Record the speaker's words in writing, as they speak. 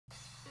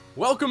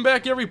Welcome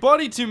back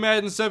everybody to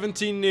Madden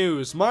 17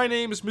 News. My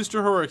name is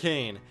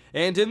MrHurriicane,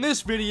 and in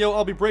this video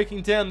I'll be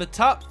breaking down the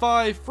top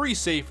 5 free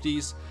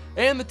safeties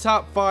and the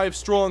top 5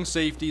 strong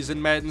safeties in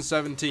Madden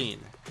 17.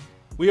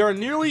 We are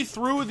nearly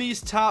through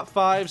these top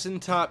 5s and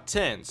top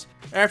 10s.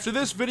 After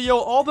this video,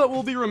 all that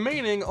will be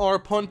remaining are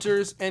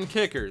punters and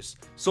kickers.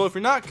 So if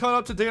you're not caught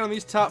up to date on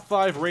these top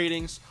 5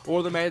 ratings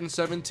or the Madden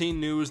 17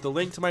 news, the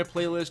link to my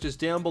playlist is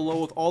down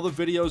below with all the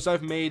videos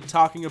I've made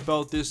talking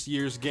about this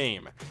year's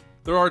game.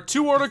 There are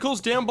 2 articles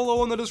down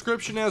below in the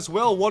description as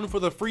well, one for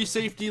the free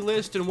safety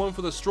list and one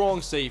for the strong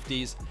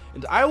safeties,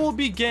 and I will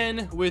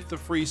begin with the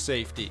free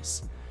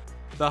safeties.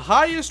 The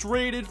highest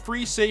rated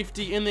free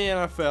safety in the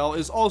NFL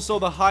is also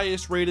the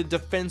highest rated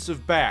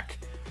defensive back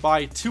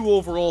by 2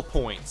 overall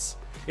points.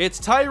 It's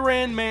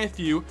Tyrann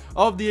Mathieu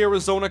of the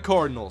Arizona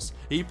Cardinals.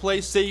 He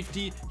plays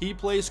safety, he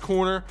plays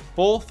corner,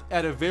 both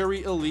at a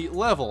very elite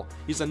level.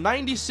 He's a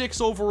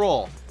 96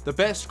 overall. The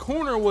best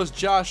corner was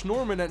Josh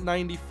Norman at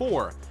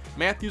 94.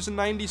 Matthew's a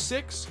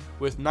 96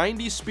 with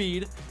 90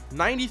 speed,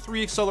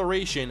 93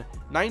 acceleration,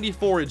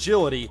 94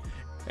 agility,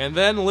 and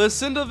then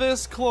listen to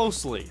this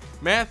closely.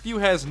 Mathieu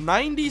has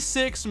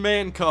 96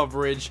 man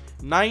coverage,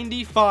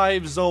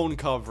 95 zone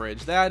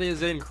coverage. That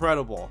is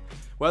incredible.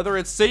 Whether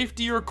it's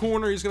safety or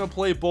corner, he's going to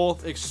play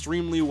both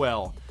extremely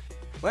well.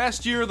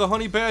 Last year, the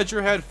Honey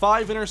Badger had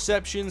 5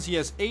 interceptions. He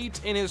has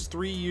 8 in his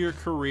 3-year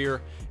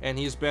career, and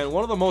he's been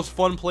one of the most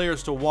fun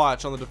players to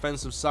watch on the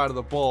defensive side of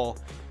the ball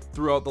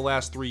throughout the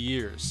last 3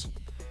 years.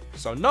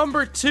 So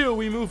number 2,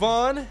 we move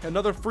on.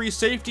 Another free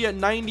safety at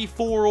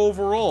 94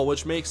 overall,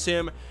 which makes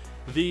him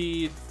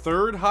the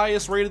 3rd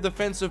highest rated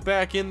defensive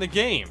back in the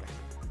game.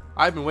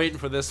 I've been waiting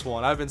for this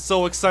one. I've been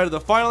so excited to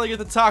finally get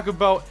to talk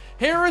about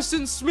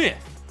Harrison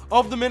Smith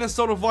of the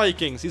Minnesota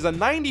Vikings. He's a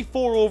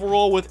 94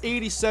 overall with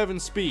 87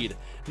 speed,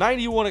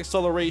 91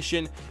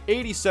 acceleration,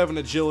 87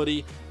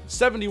 agility,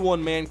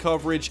 71 man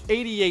coverage,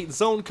 88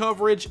 zone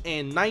coverage,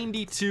 and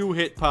 92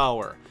 hit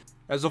power.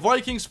 As a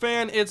Vikings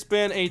fan, it's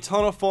been a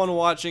ton of fun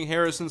watching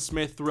Harrison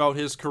Smith throughout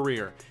his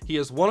career. He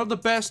is one of the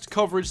best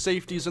coverage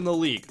safeties in the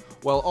league,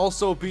 while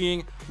also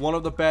being one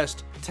of the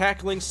best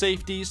tackling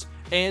safeties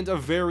and a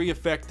very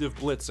effective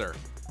blitzer.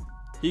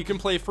 He can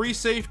play free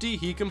safety,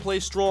 he can play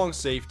strong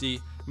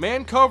safety.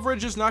 Man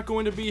coverage is not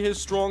going to be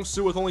his strong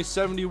suit with only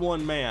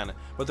 71 man,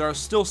 but there are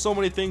still so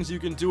many things you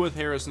can do with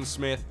Harrison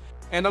Smith,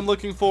 and I'm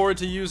looking forward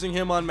to using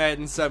him on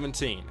Madden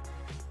 17.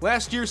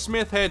 Last year,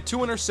 Smith had 2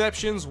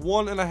 interceptions,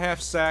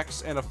 1.5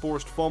 sacks, and a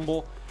forced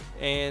fumble,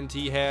 and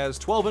he has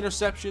 12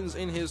 interceptions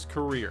in his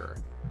career.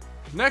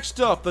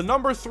 Next up, the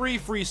number 3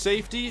 free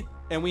safety,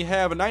 and we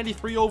have a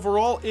 93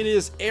 overall. It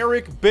is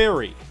Eric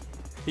Berry.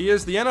 He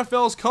is the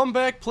NFL's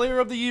comeback player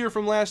of the year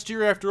from last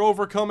year after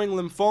overcoming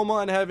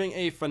lymphoma and having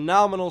a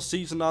phenomenal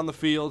season on the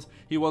field.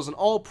 He was an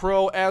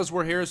all-pro, as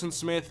were Harrison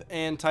Smith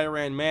and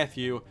Tyrann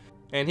Mathieu,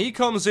 and he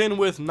comes in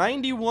with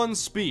 91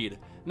 speed.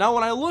 Now,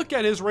 when I look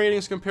at his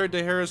ratings compared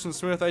to Harrison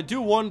Smith, I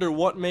do wonder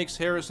what makes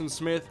Harrison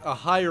Smith a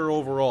higher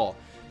overall,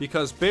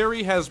 because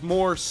Berry has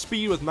more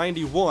speed with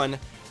 91,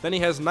 then he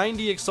has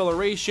 90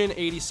 acceleration,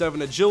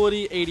 87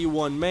 agility,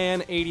 81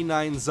 man,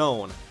 89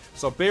 zone.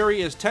 So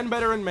Berry is 10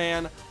 better in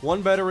man,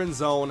 1 better in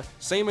zone,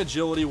 same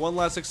agility, 1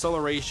 less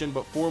acceleration,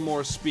 but 4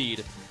 more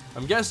speed.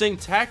 I'm guessing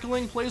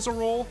tackling plays a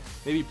role,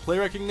 maybe play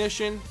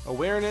recognition,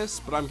 awareness,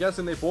 but I'm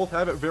guessing they both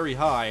have it very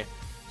high.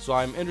 So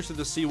I'm interested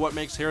to see what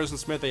makes Harrison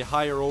Smith a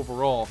higher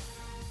overall.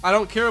 I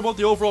don't care about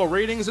the overall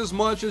ratings as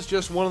much, it's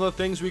just one of the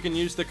things we can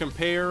use to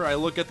compare. I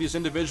look at these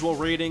individual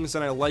ratings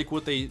and I like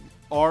what they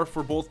are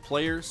for both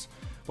players,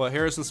 but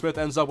Harrison Smith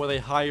ends up with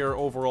a higher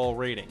overall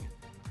rating.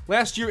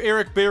 Last year,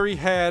 Eric Berry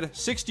had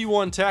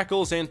 61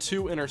 tackles and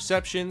 2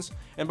 interceptions,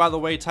 and by the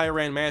way,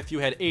 Tyrann Mathieu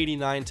had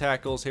 89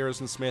 tackles,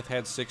 Harrison Smith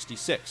had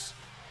 66.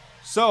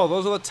 So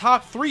those are the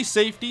top 3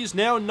 safeties.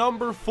 Now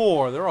number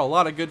 4. There are a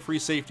lot of good free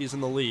safeties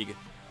in the league.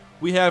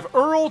 We have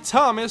Earl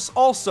Thomas,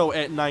 also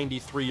at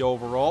 93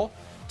 overall.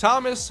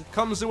 Thomas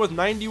comes in with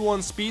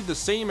 91 speed, the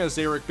same as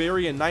Eric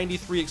Berry, and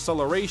 93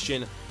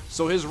 acceleration,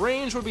 so his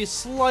range would be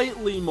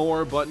slightly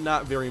more, but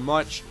not very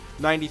much.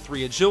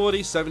 93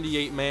 agility,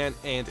 78 man,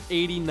 and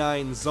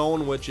 89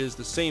 zone, which is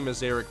the same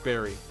as Eric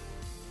Berry.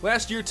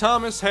 Last year,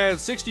 Thomas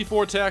had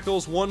 64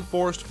 tackles, 1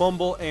 forced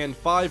fumble, and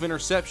 5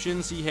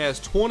 interceptions. He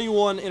has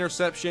 21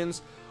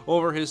 interceptions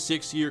over his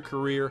 6-year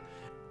career.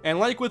 And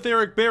like with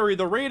Eric Berry,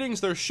 the ratings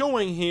they're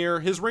showing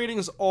here, his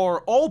ratings are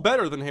all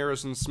better than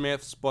Harrison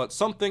Smith's, but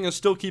something is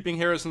still keeping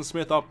Harrison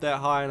Smith up that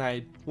high, and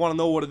I want to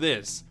know what it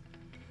is.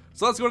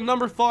 So let's go to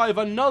number 5,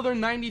 another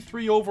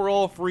 93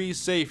 overall free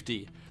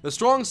safety. The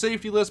strong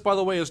safety list, by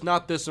the way, is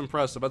not this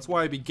impressive. That's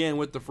why I began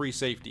with the free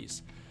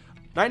safeties.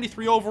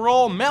 93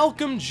 overall,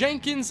 Malcolm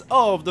Jenkins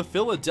of the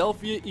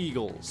Philadelphia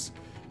Eagles.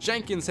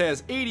 Jenkins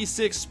has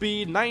 86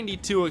 speed,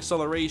 92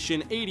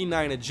 acceleration,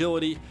 89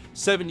 agility,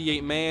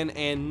 78 man,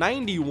 and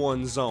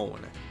 91 zone.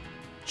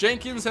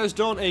 Jenkins has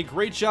done a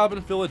great job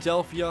in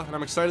Philadelphia, and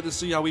I'm excited to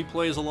see how he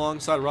plays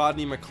alongside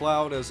Rodney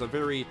McLeod as a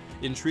very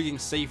intriguing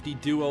safety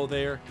duo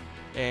there.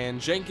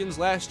 And Jenkins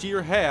last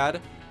year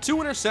had 2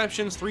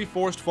 interceptions, 3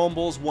 forced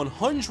fumbles,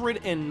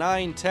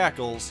 109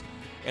 tackles,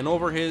 and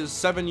over his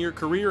 7-year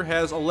career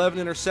has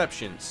 11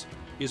 interceptions.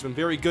 He's been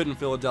very good in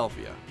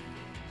Philadelphia.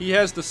 He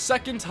has the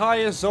 2nd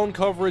highest zone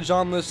coverage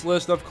on this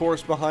list, of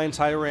course, behind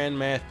Tyrann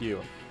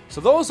Mathieu.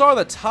 So those are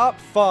the top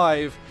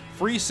 5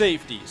 free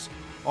safeties.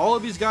 All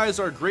of these guys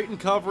are great in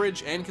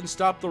coverage and can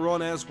stop the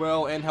run as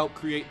well and help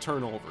create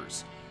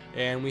turnovers.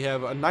 And we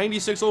have a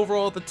 96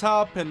 overall at the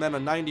top, and then a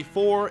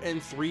 94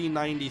 and 3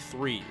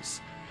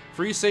 93s.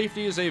 Free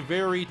safety is a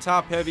very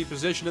top-heavy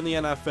position in the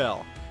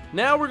NFL.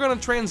 Now we're going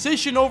to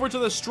transition over to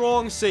the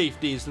strong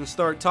safeties and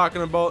start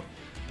talking about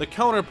the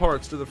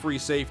counterparts to the free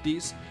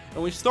safeties.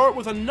 And we start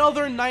with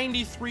another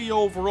 93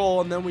 overall,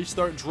 and then we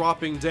start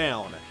dropping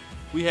down.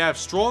 We have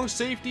strong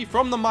safety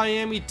from the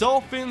Miami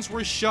Dolphins,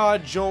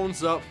 Reshad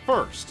Jones up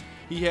first.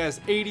 He has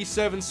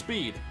 87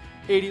 speed,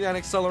 89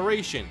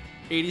 acceleration,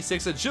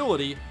 86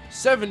 agility,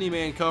 70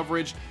 man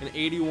coverage, and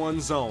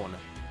 81 zone.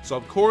 So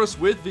of course,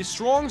 with the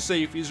strong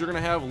safeties, you're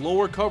going to have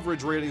lower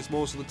coverage ratings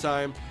most of the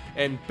time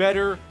and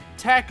better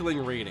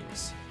tackling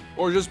ratings,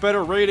 or just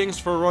better ratings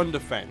for run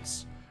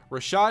defense.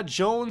 Reshad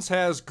Jones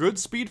has good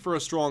speed for a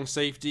strong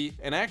safety,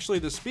 and actually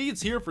the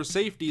speeds here for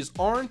safeties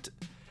aren't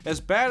as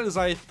bad as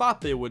I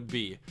thought they would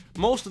be.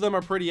 Most of them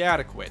are pretty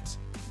adequate.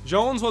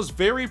 Jones was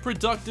very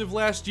productive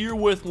last year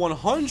with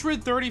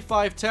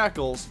 135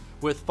 tackles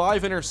with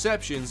 5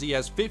 interceptions. He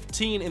has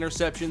 15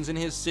 interceptions in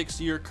his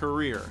 6-year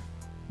career.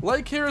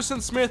 Like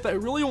Harrison Smith, I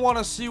really want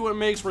to see what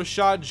makes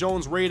Reshad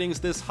Jones' ratings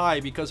this high,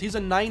 because he's a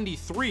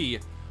 93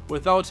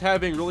 without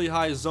having really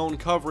high zone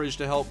coverage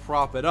to help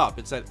prop it up.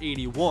 It's at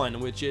 81,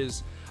 which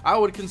is, I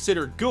would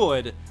consider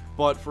good,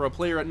 but for a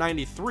player at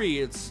 93,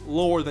 it's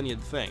lower than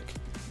you'd think.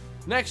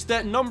 Next,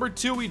 at number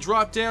 2, we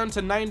drop down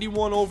to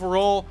 91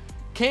 overall,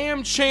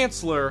 Cam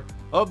Chancellor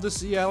of the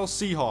Seattle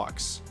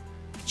Seahawks.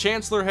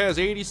 Chancellor has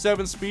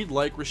 87 speed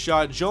like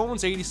Reshad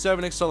Jones,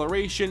 87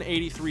 acceleration,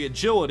 83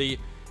 agility,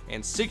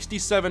 and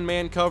 67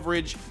 man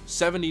coverage,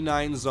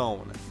 79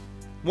 zone.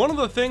 One of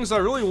the things I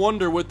really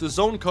wonder with the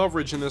zone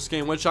coverage in this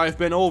game, which I've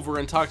been over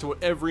and talked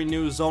about every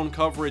new zone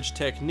coverage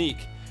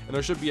technique, and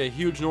there should be a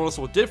huge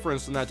noticeable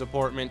difference in that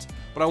department,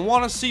 but I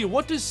want to see,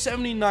 what does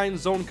 79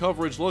 zone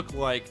coverage look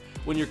like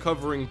when you're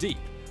covering deep?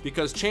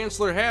 Because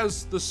Chancellor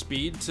has the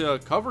speed to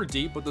cover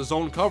deep, but the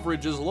zone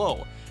coverage is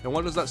low. And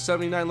what does that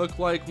 79 look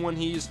like when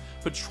he's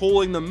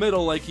patrolling the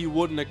middle like he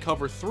would in a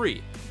cover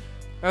 3?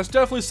 That's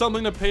definitely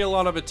something to pay a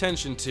lot of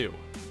attention to.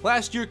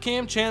 Last year,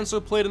 Cam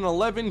Chancellor played in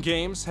 11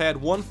 games, had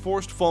 1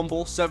 forced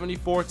fumble,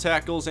 74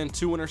 tackles, and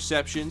 2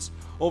 interceptions.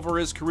 Over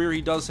his career,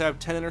 he does have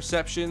 10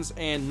 interceptions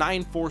and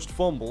 9 forced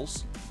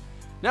fumbles.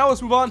 Now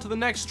let's move on to the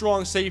next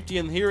strong safety,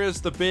 and here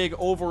is the big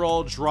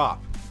overall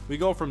drop. We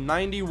go from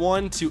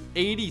 91 to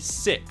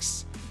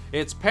 86.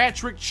 It's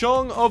Patrick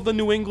Chung of the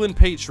New England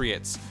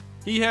Patriots.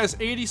 He has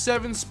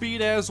 87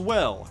 speed as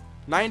well,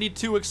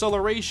 92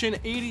 acceleration,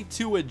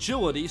 82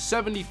 agility,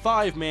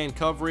 75 man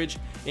coverage,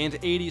 and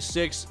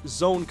 86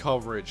 zone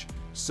coverage.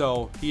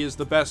 So he is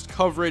the best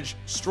coverage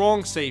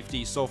strong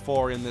safety so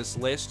far in this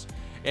list.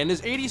 And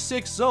his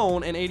 86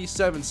 zone and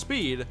 87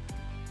 speed,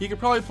 he could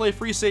probably play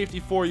free safety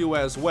for you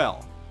as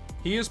well.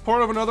 He is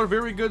part of another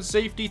very good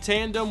safety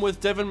tandem with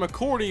Devin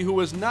McCourty, who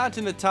is not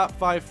in the top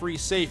 5 free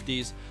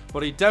safeties,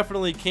 but he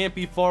definitely can't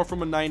be far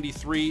from a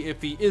 93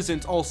 if he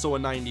isn't also a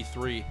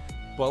 93.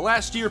 But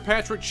last year,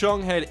 Patrick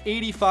Chung had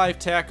 85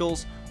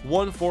 tackles,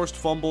 1 forced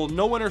fumble,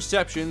 no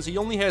interceptions. He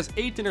only has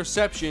 8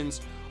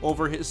 interceptions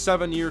over his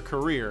 7-year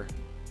career.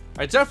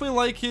 I definitely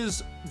like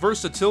his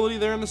versatility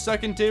there in the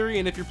secondary,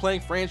 and if you're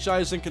playing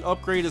franchise and can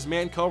upgrade his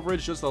man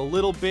coverage just a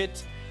little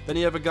bit, then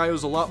you have a guy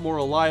who's a lot more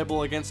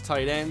reliable against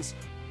tight ends.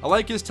 I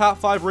like his top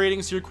 5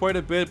 ratings here quite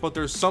a bit, but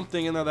there's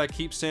something in there that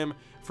keeps him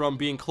from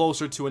being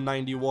closer to a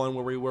 91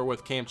 where we were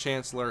with Cam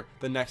Chancellor,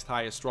 the next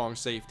highest strong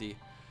safety.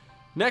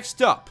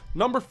 Next up,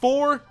 number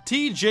 4,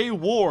 TJ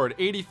Ward,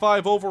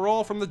 85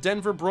 overall from the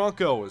Denver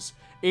Broncos.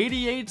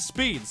 88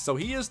 speed, so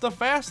he is the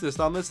fastest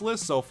on this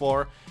list so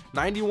far.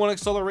 91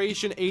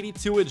 acceleration,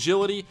 82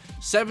 agility,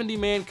 70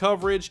 man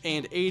coverage,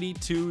 and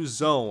 82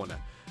 zone.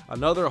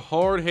 Another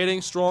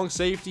hard-hitting strong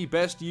safety,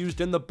 best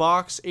used in the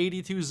box.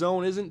 82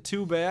 zone isn't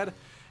too bad,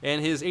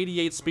 and his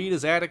 88 speed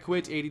is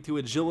adequate. 82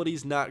 agility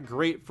is not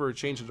great for a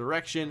change of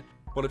direction,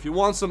 but if you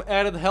want some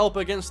added help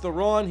against the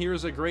run,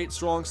 here's a great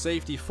strong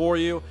safety for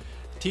you.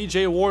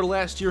 TJ Ward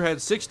last year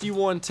had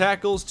 61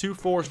 tackles, 2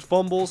 forced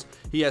fumbles.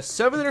 He has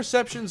 7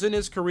 interceptions in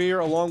his career,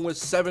 along with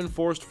 7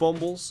 forced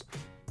fumbles.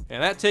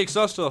 And that takes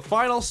us to the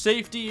final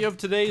safety of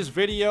today's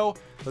video.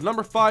 The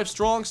number 5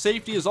 strong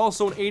safety is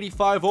also an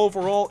 85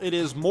 overall. It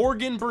is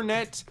Morgan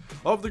Burnett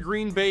of the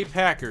Green Bay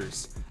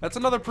Packers. That's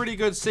another pretty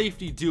good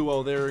safety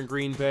duo there in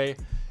Green Bay.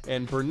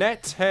 And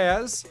Burnett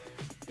has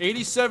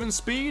 87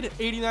 speed,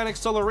 89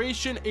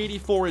 acceleration,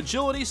 84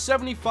 agility,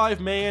 75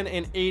 man,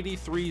 and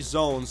 83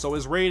 zone. So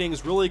his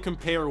ratings really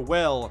compare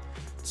well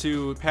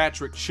to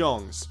Patrick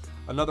Chung's.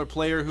 Another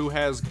player who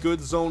has good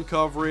zone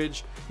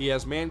coverage. He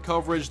has man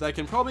coverage that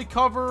can probably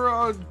cover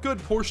a good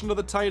portion of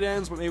the tight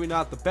ends, but maybe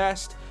not the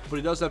best. But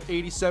he does have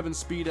 87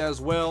 speed as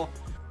well.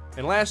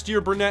 And last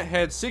year, Burnett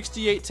had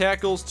 68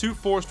 tackles, 2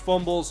 forced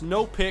fumbles,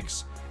 no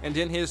picks, and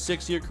in his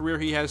 6-year career,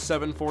 he has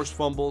 7 forced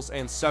fumbles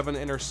and 7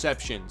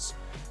 interceptions.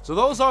 So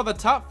those are the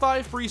top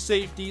 5 free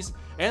safeties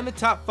and the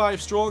top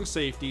 5 strong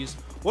safeties.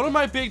 One of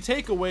my big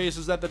takeaways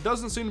is that there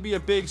doesn't seem to be a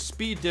big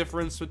speed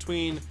difference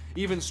between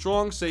even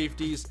strong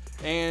safeties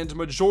and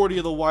majority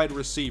of the wide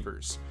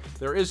receivers.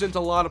 There isn't a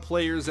lot of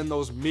players in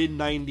those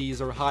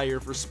mid-90s or higher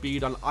for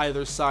speed on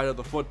either side of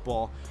the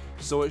football,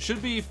 so it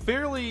should be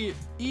fairly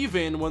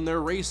even when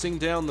they're racing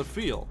down the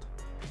field.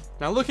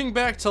 Now looking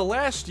back to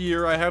last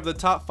year, I have the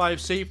top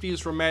 5 safeties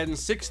from Madden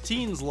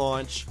 16's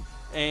launch,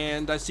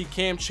 and I see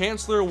Cam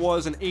Chancellor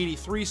was an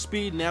 83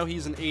 speed, now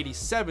he's an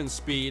 87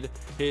 speed.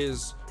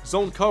 His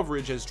zone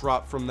coverage has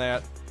dropped from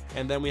that.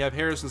 And then we have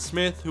Harrison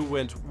Smith, who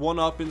went 1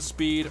 up in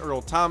speed.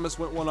 Earl Thomas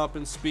went 1 up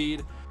in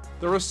speed.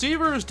 The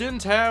receivers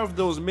didn't have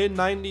those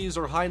mid-90s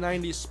or high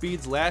 90s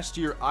speeds last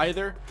year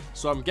either,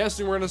 so I'm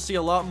guessing we're going to see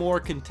a lot more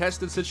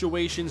contested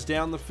situations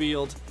down the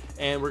field,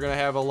 and we're going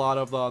to have a lot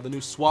of the new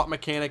swap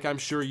mechanic, I'm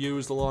sure,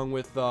 used along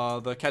with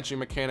the catching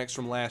mechanics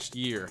from last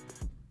year.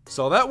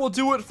 So that will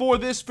do it for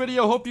this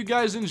video. Hope you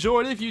guys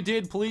enjoyed. If you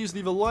did, please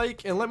leave a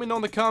like and let me know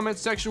in the comment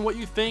section what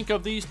you think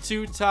of these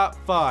 2 top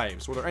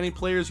 5s. Were there any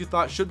players you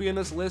thought should be in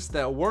this list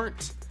that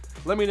weren't?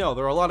 Let me know.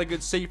 There are a lot of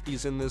good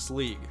safeties in this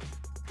league.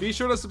 Be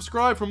sure to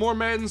subscribe for more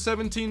Madden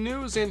 17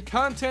 news and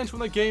content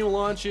when the game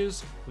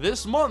launches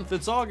this month.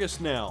 It's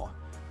August now.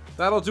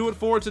 That'll do it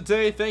for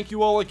today. Thank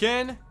you all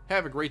again.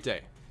 Have a great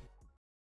day.